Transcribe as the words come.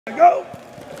Go.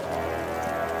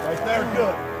 Right there,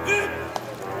 good.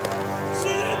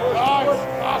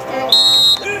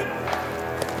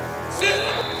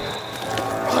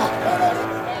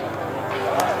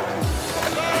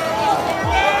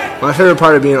 My favorite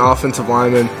part of being an offensive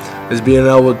lineman is being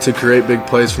able to create big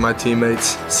plays for my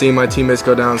teammates. Seeing my teammates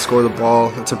go down and score the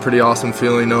ball, it's a pretty awesome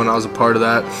feeling knowing I was a part of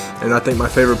that. And I think my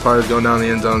favorite part is going down the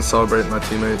end zone and celebrating my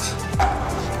teammates.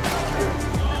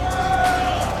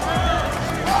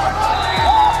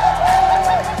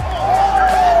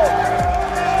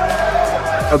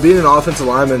 Being an offensive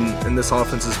lineman in this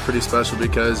offense is pretty special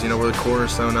because, we're the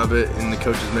cornerstone of it and the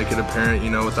coaches make it apparent,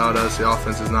 without us the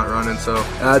offense is not running. So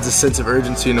it adds a sense of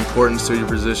urgency and importance to your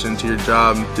position, to your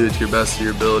job, and do it to your best of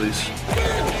your abilities.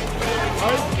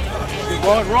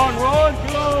 Run.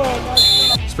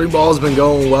 Spring ball has been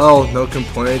going well, no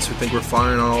complaints. We think we're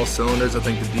firing on all cylinders. I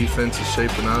think the defense is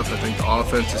shaping up. I think the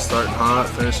offense is starting hot,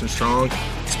 finishing strong.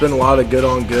 It's been a lot of good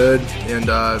on good, and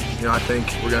I think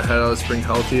we're going to head out of spring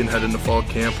healthy and head into fall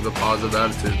camp with a positive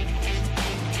attitude.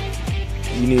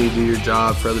 You need to do your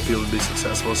job for other people to be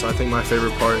successful, so I think my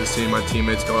favorite part is seeing my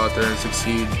teammates go out there and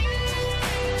succeed.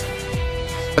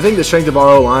 I think the strength of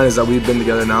our O-line is that we've been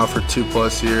together now for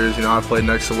 2+ years. I played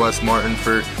next to Wes Martin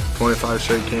for 25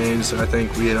 straight games. I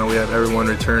think we have everyone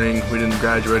returning. We didn't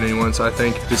graduate anyone, so I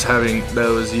think just having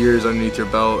those years underneath your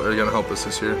belt are going to help us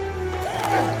this year.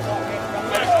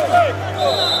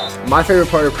 My favorite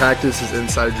part of practice is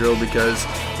inside drill because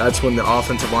that's when the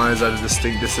offensive line is at a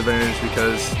distinct disadvantage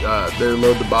because they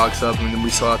load the box up and then we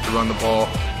still have to run the ball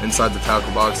inside the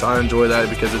tackle box. I enjoy that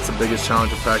because it's the biggest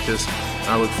challenge of practice, and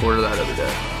I look forward to that every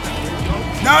day.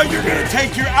 Now you're going to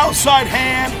take your outside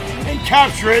hand and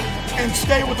capture it and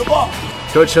stay with the ball.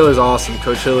 Coach Hiller's awesome.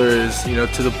 Coach Hiller is,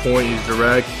 to the point. He's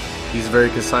direct. He's very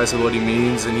concise with what he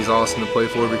means, and he's awesome to play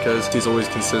for because he's always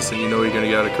consistent. You're going to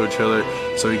get out of Coach Hiller,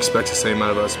 so he expects the same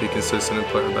out of us to be consistent and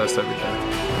play our best every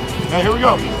day. Now here we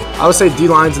go. I would say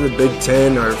D-lines in the Big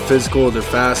Ten are physical, they're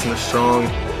fast, and they're strong,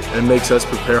 and it makes us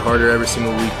prepare harder every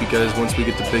single week because once we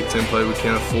get the Big Ten play, we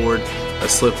can't afford a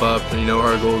slip up. And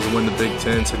our goal is to win the Big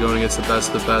Ten, so going against the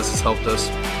best of the best has helped us.